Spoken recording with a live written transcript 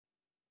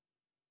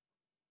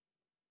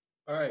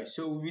All right,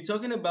 so we'll be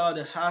talking about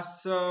the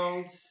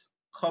Hassall's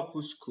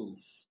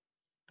corpuscles.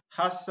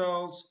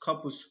 Hassall's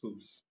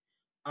corpuscles.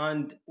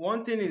 And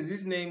one thing is,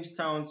 this name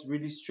sounds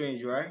really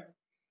strange, right?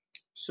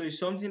 So it's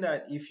something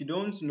that if you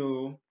don't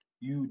know,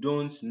 you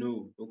don't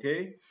know,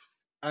 okay?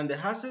 And the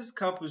Hassall's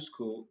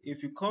corpuscle,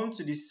 if you come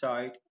to this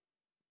side,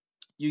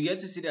 you get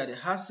to see that the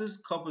Hassall's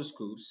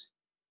corpuscles,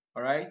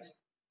 all right,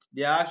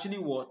 they are actually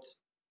what?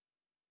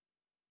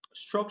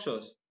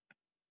 Structures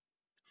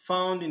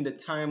found in the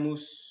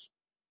thymus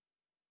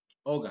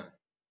organ,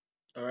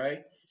 all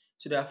right?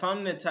 So they are found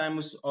in the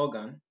thymus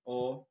organ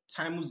or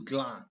thymus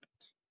gland,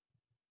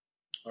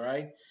 all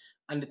right?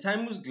 And the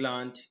thymus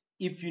gland,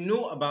 if you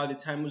know about the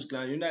thymus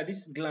gland, you know that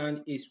this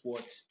gland is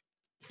what?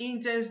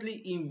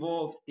 Intensely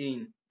involved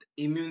in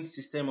the immune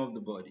system of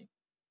the body,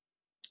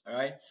 all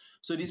right?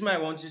 So this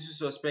might want you to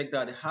suspect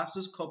that the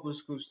Hassall's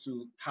corpuscles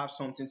to have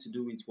something to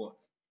do with what?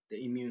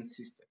 The immune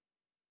system.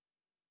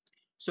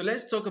 So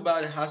let's talk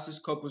about the Hassall's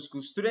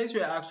corpuscles. Students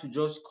were asked to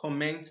just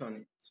comment on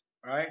it,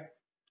 all right?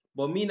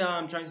 But me now,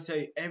 I'm trying to tell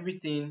you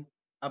everything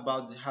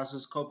about the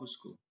Hassall's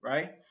corpuscle,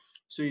 right?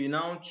 So you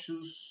now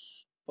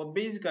choose, but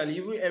basically,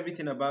 even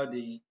everything about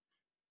the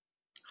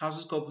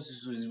Hassall's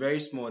corpuscle is very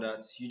small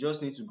that you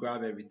just need to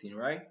grab everything,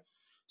 right?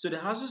 So the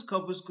Hassall's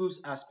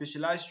corpuscles are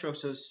specialized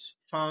structures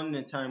found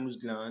in the thymus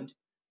gland,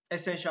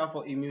 essential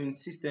for immune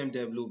system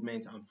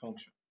development and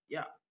function.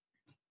 Yeah.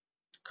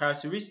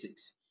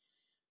 Characteristics.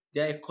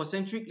 They are a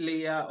concentric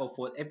layer of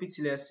what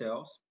epithelial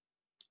cells.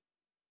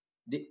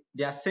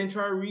 Their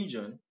central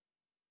region,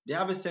 they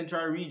have a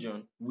central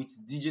region with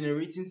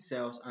degenerating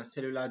cells and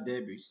cellular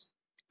debris.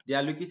 They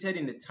are located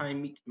in the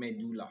thymic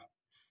medulla.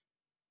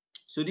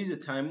 So this is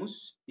the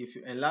thymus. If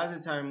you enlarge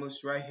the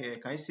thymus right here,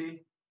 can you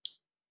see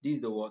this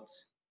is the what?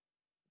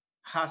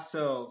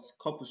 Hassall's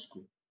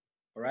corpuscle.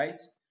 Alright?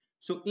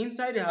 So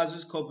inside the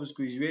Hassall's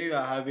corpuscle is where you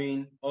are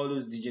having all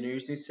those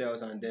degenerating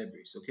cells and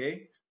debris.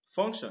 Okay?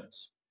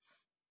 Functions.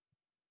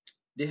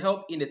 They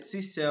help in the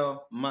T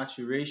cell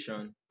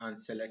maturation and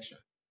selection.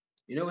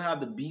 You know, we have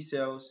the B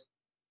cells,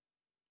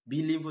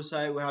 B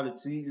lymphocyte, we have the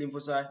T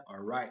lymphocyte.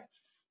 Alright.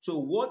 So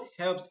what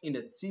helps in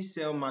the T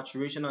cell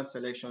maturation and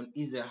selection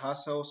is the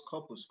Hassall's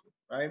corpuscle,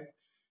 right?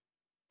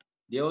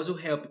 They also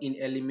help in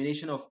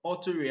elimination of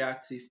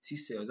autoreactive T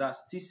cells.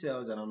 That's T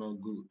cells that are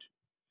not good.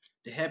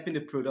 They help in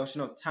the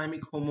production of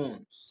thymic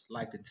hormones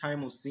like the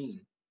thymosin.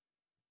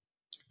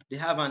 They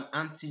have an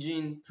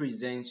antigen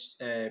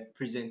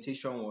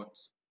presentation what?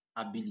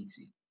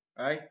 Ability.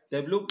 Right?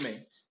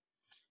 Development.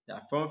 They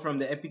are formed from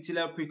the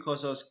epithelial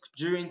precursors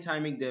during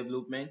thymic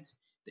development,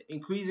 the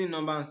increase in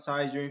number and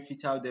size during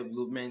fetal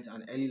development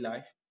and early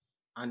life,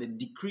 and the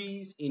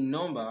decrease in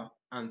number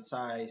and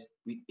size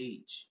with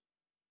age.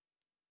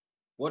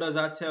 What does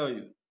that tell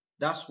you?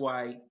 That's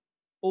why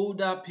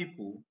older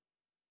people,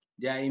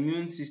 their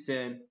immune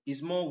system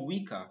is more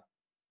weaker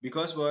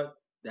because what?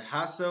 The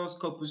Hassall's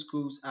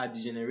corpuscles are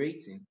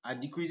degenerating, are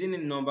decreasing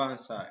in number and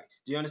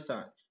size. Do you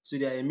understand? So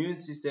their immune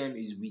system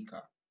is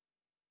weaker.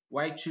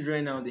 Why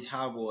children now they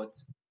have what?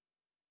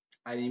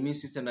 An immune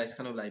system that is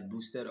kind of like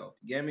boosted up.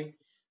 You get me?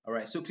 All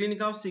right. So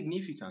clinical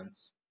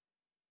significance.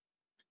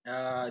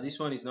 This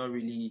one is not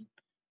really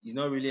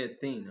a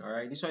thing. All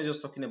right. This one is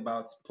just talking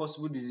about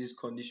possible disease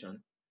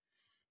condition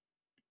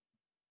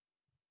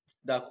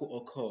that could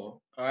occur.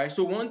 All right.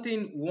 So one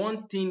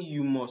thing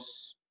you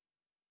must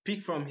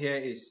pick from here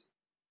is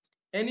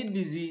any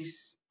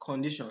disease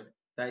condition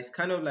that is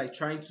kind of like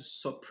trying to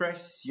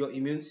suppress your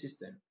immune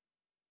system.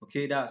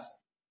 Okay, that's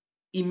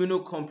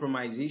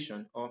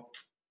immunocompromisation or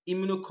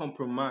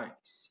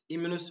immunocompromise,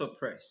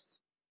 immunosuppressed.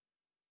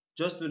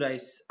 Just know that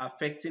it's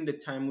affecting the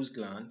thymus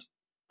gland,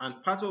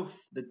 and part of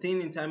the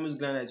thing in thymus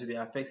gland that will be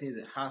affecting is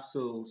the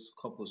Hassall's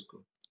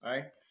corpuscle. All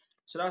right,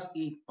 so that's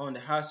it on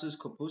the Hassall's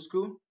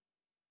corpuscle.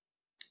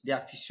 Their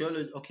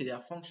physiology, okay, their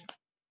function,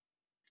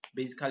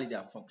 basically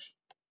their function.